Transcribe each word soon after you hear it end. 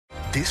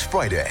This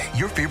Friday,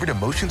 your favorite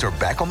emotions are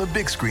back on the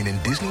big screen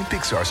in Disney and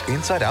Pixar's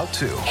Inside Out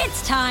 2.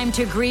 It's time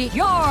to greet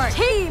your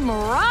Team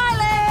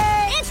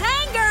Riley. It's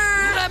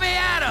anger. Let me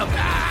at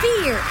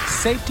him. Fear.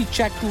 Safety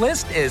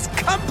checklist is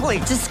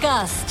complete.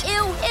 Disgust.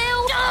 Ew.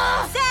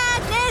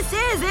 Sadness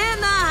is in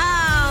the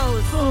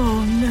house.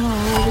 Oh, no.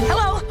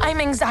 Hello, I'm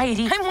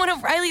anxiety. I'm one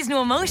of Riley's new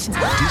emotions.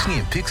 Disney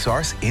and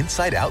Pixar's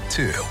Inside Out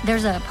 2.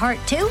 There's a part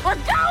 2? We're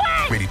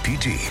going! Rated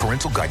PG.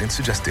 Parental guidance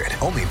suggested.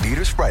 Only in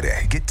theaters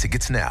Friday. Get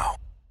tickets now.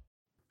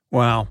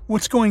 Wow,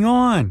 what's going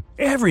on?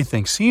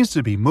 Everything seems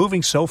to be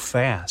moving so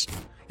fast.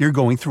 You're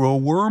going through a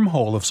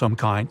wormhole of some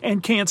kind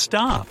and can't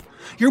stop.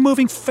 You're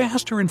moving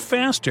faster and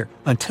faster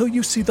until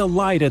you see the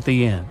light at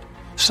the end.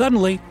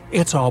 Suddenly,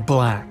 it's all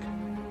black.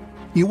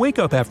 You wake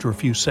up after a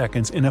few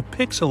seconds in a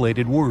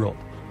pixelated world.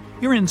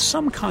 You're in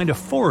some kind of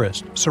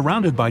forest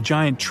surrounded by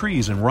giant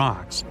trees and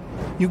rocks.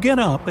 You get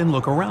up and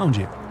look around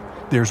you.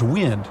 There's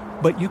wind,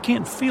 but you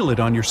can't feel it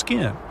on your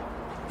skin.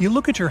 You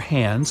look at your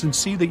hands and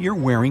see that you're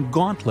wearing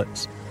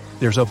gauntlets.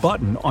 There's a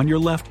button on your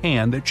left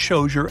hand that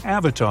shows your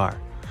avatar.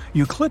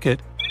 You click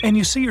it, and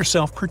you see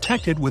yourself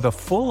protected with a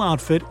full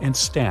outfit and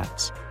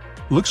stats.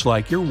 Looks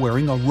like you're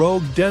wearing a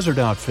rogue desert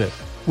outfit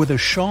with a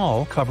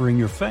shawl covering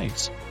your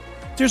face.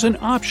 There's an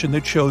option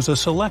that shows a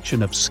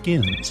selection of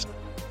skins.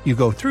 You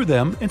go through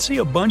them and see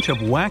a bunch of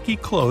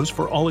wacky clothes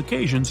for all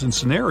occasions and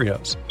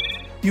scenarios.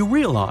 You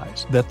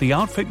realize that the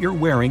outfit you're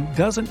wearing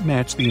doesn't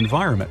match the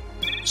environment,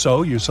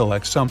 so you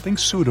select something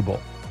suitable,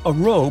 a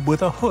robe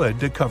with a hood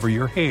to cover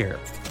your hair.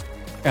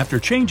 After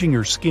changing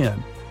your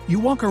skin, you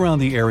walk around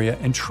the area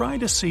and try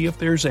to see if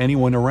there's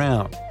anyone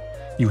around.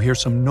 You hear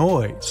some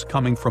noise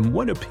coming from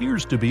what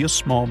appears to be a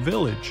small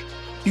village.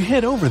 You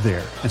head over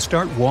there and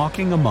start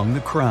walking among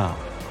the crowd.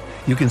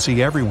 You can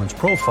see everyone's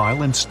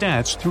profile and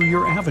stats through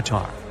your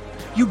avatar.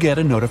 You get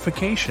a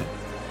notification.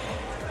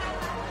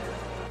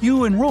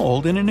 You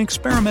enrolled in an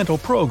experimental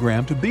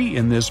program to be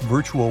in this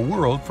virtual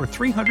world for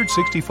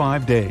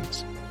 365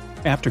 days.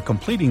 After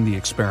completing the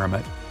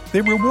experiment, they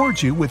reward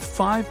you with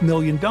 $5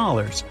 million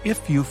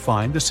if you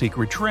find the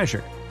secret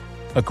treasure.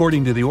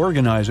 According to the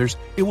organizers,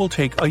 it will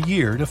take a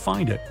year to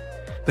find it.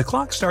 The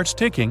clock starts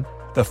ticking.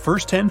 The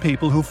first 10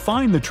 people who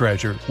find the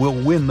treasure will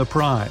win the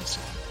prize.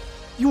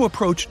 You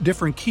approach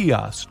different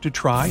kiosks to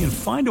try and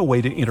find a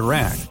way to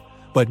interact,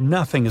 but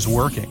nothing is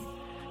working.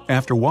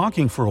 After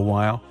walking for a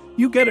while,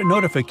 you get a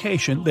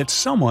notification that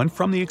someone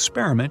from the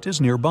experiment is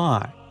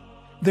nearby.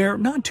 They're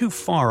not too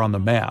far on the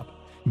map,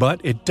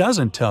 but it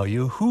doesn't tell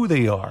you who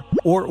they are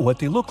or what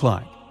they look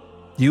like.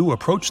 You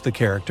approach the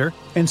character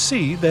and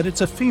see that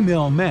it's a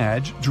female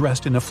mage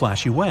dressed in a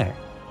flashy way.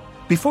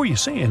 Before you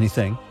say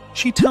anything,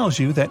 she tells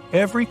you that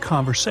every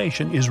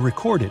conversation is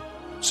recorded,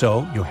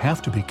 so you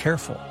have to be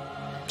careful.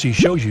 She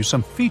shows you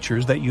some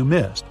features that you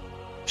missed.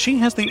 She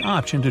has the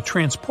option to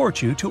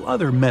transport you to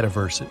other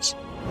metaverses.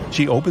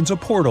 She opens a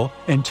portal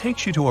and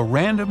takes you to a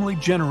randomly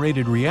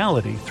generated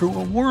reality through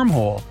a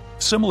wormhole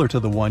similar to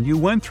the one you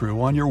went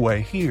through on your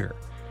way here.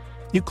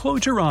 You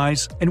close your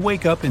eyes and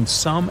wake up in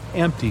some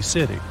empty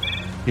city.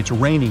 It's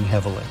raining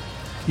heavily.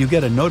 You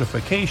get a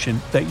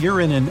notification that you're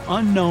in an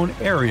unknown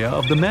area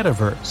of the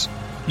metaverse.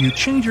 You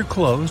change your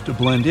clothes to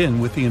blend in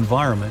with the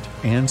environment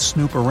and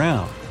snoop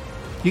around.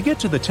 You get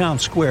to the town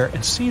square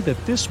and see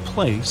that this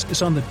place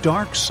is on the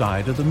dark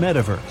side of the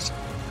metaverse.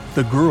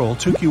 The girl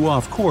took you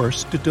off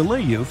course to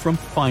delay you from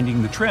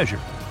finding the treasure.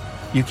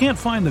 You can't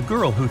find the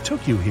girl who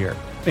took you here,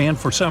 and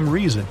for some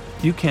reason,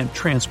 you can't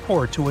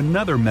transport to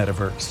another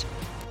metaverse.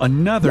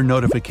 Another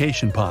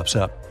notification pops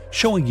up,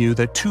 showing you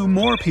that 2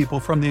 more people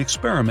from the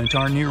experiment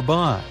are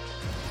nearby.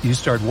 You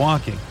start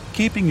walking,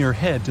 keeping your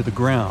head to the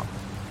ground.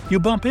 You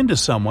bump into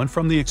someone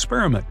from the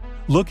experiment,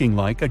 looking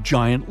like a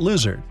giant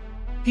lizard.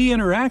 He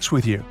interacts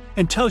with you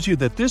and tells you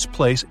that this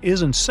place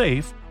isn't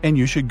safe and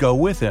you should go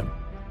with him.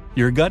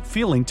 Your gut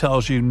feeling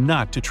tells you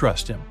not to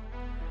trust him.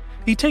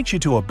 He takes you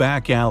to a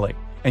back alley,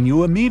 and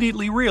you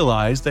immediately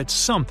realize that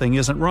something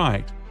isn't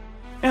right.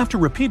 After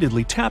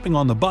repeatedly tapping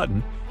on the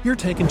button, you're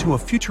taken to a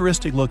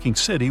futuristic-looking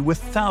city with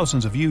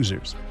thousands of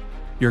users.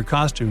 Your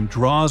costume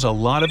draws a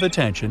lot of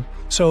attention,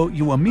 so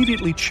you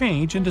immediately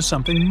change into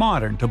something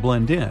modern to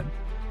blend in.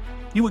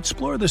 You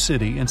explore the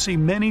city and see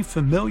many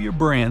familiar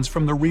brands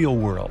from the real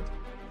world.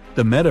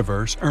 The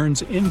metaverse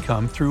earns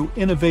income through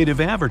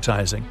innovative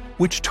advertising,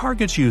 which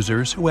targets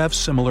users who have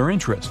similar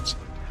interests.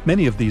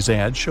 Many of these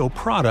ads show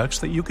products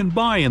that you can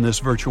buy in this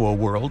virtual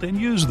world and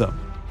use them.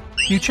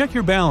 You check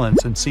your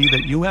balance and see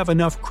that you have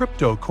enough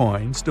crypto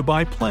coins to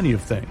buy plenty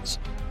of things.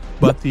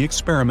 But the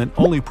experiment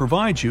only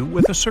provides you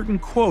with a certain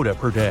quota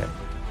per day.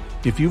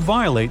 If you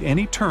violate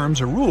any terms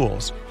or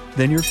rules,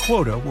 then your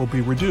quota will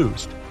be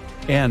reduced.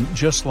 And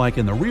just like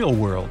in the real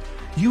world,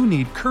 you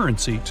need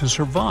currency to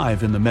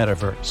survive in the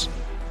metaverse.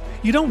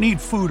 You don't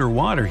need food or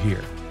water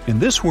here. In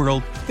this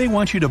world, they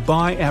want you to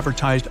buy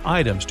advertised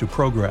items to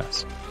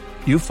progress.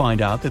 You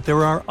find out that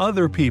there are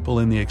other people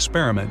in the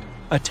experiment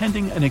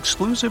attending an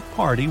exclusive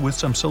party with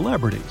some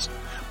celebrities,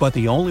 but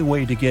the only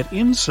way to get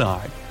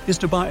inside is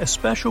to buy a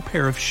special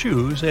pair of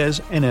shoes as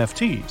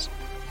NFTs.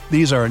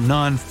 These are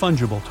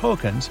non-fungible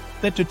tokens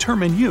that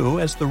determine you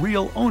as the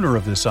real owner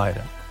of this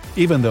item,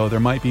 even though there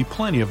might be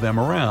plenty of them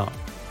around.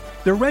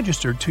 They're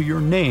registered to your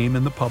name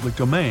in the public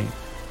domain.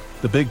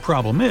 The big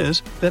problem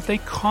is that they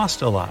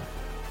cost a lot.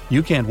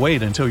 You can't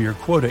wait until your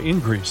quota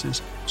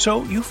increases,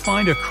 so you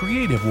find a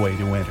creative way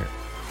to enter.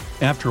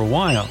 After a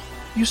while,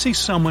 you see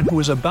someone who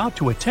is about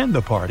to attend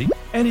the party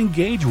and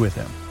engage with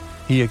him.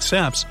 He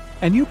accepts,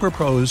 and you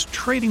propose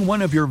trading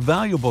one of your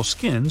valuable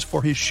skins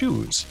for his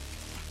shoes.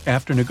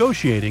 After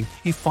negotiating,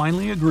 he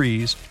finally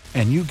agrees,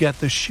 and you get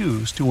the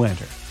shoes to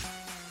enter.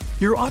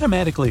 You're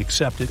automatically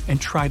accepted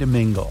and try to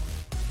mingle.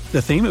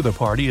 The theme of the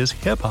party is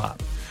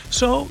hip-hop,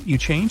 so you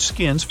change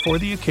skins for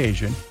the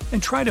occasion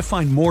and try to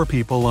find more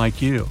people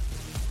like you.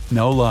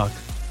 No luck.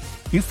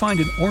 You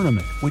find an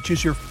ornament, which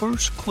is your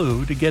first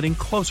clue to getting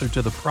closer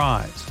to the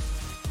prize.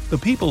 The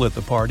people at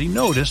the party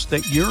notice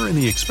that you're in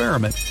the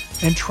experiment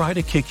and try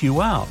to kick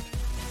you out.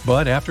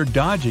 But after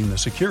dodging the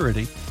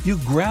security, you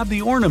grab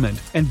the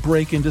ornament and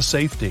break into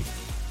safety.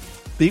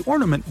 The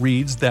ornament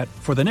reads that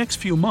for the next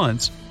few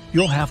months,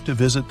 you'll have to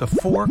visit the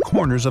 4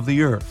 corners of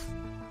the Earth.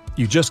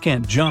 You just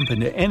can't jump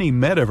into any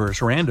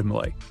metaverse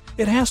randomly.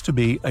 It has to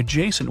be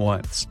adjacent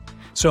ones.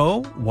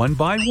 So, one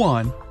by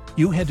one,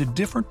 you head to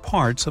different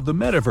parts of the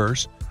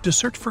metaverse to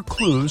search for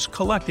clues,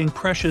 collecting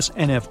precious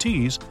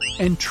NFTs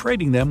and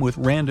trading them with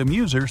random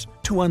users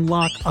to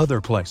unlock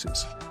other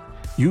places.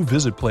 You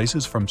visit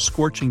places from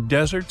scorching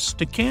deserts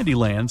to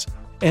candylands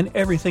and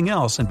everything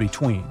else in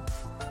between.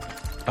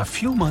 A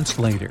few months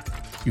later,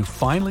 you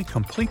finally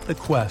complete the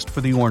quest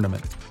for the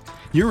ornament.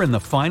 You're in the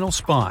final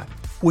spot,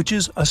 which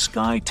is a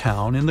sky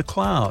town in the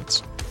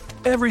clouds.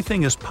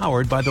 Everything is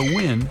powered by the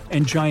wind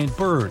and giant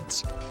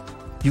birds.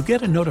 You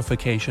get a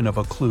notification of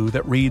a clue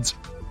that reads,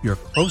 "You're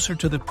closer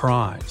to the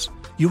prize.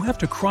 You have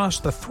to cross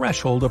the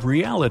threshold of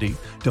reality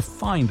to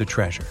find the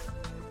treasure."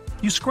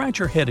 You scratch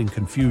your head in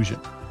confusion,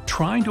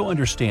 trying to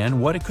understand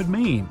what it could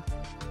mean.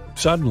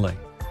 Suddenly,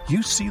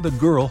 you see the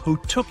girl who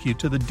took you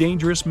to the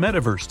dangerous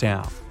metaverse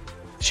town.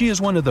 She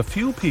is one of the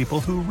few people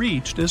who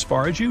reached as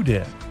far as you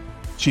did.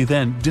 She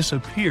then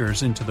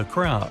disappears into the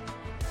crowd.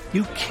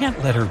 You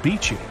can't let her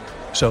beat you,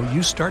 so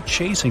you start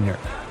chasing her.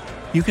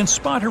 You can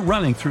spot her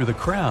running through the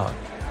crowd.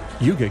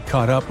 You get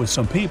caught up with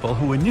some people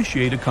who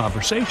initiate a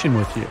conversation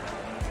with you.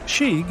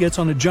 She gets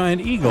on a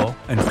giant eagle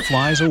and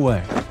flies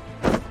away.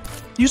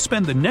 You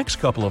spend the next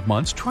couple of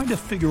months trying to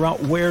figure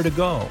out where to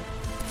go.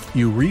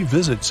 You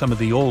revisit some of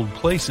the old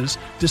places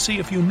to see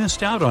if you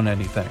missed out on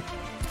anything.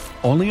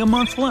 Only a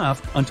month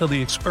left until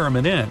the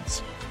experiment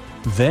ends.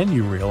 Then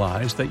you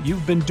realize that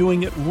you've been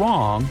doing it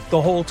wrong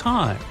the whole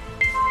time.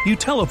 You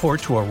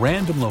teleport to a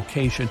random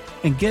location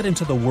and get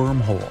into the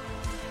wormhole.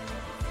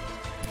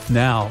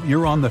 Now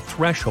you're on the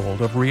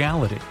threshold of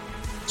reality.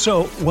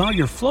 So while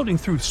you're floating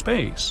through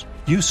space,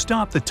 you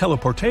stop the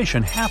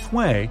teleportation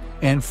halfway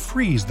and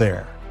freeze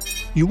there.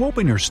 You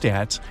open your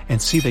stats and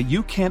see that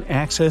you can't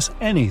access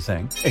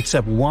anything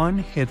except one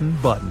hidden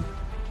button.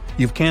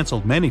 You've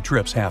canceled many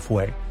trips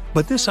halfway,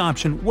 but this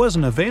option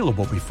wasn't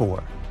available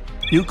before.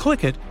 You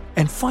click it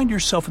and find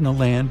yourself in the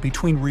land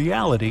between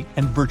reality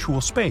and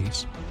virtual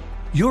space.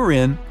 You're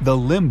in the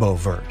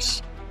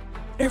Limboverse.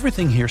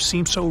 Everything here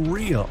seems so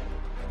real.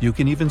 You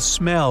can even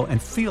smell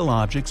and feel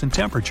objects and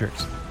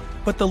temperatures.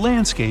 But the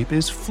landscape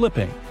is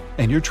flipping,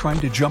 and you're trying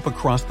to jump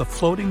across the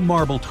floating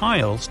marble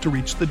tiles to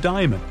reach the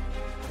diamond.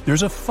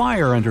 There's a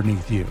fire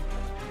underneath you.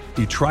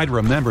 You try to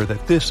remember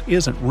that this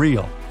isn't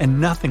real, and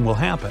nothing will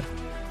happen.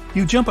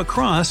 You jump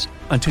across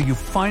until you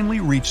finally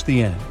reach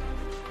the end.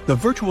 The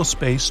virtual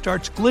space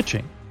starts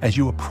glitching as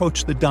you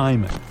approach the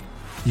diamond.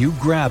 You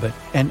grab it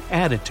and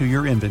add it to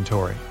your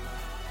inventory.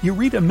 You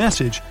read a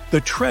message,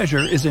 "The treasure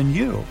is in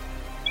you."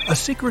 A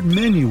secret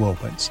menu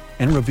opens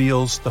and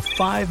reveals the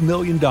 $5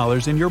 million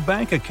in your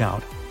bank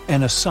account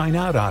and a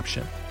sign-out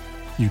option.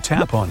 You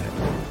tap on it.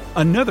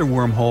 Another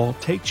wormhole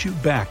takes you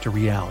back to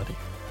reality.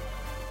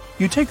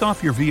 You take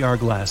off your VR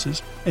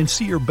glasses and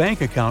see your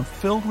bank account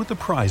filled with the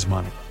prize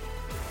money.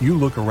 You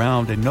look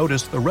around and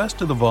notice the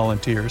rest of the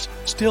volunteers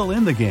still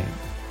in the game.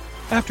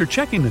 After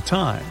checking the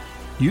time,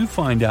 you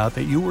find out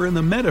that you were in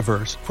the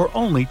metaverse for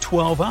only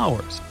 12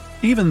 hours,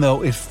 even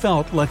though it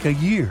felt like a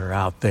year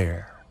out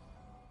there.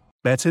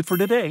 That's it for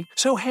today.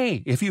 So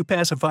hey, if you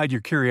pacified your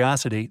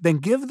curiosity, then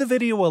give the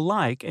video a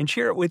like and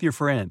share it with your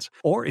friends.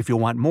 Or if you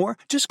want more,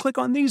 just click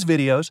on these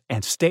videos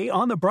and stay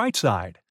on the bright side.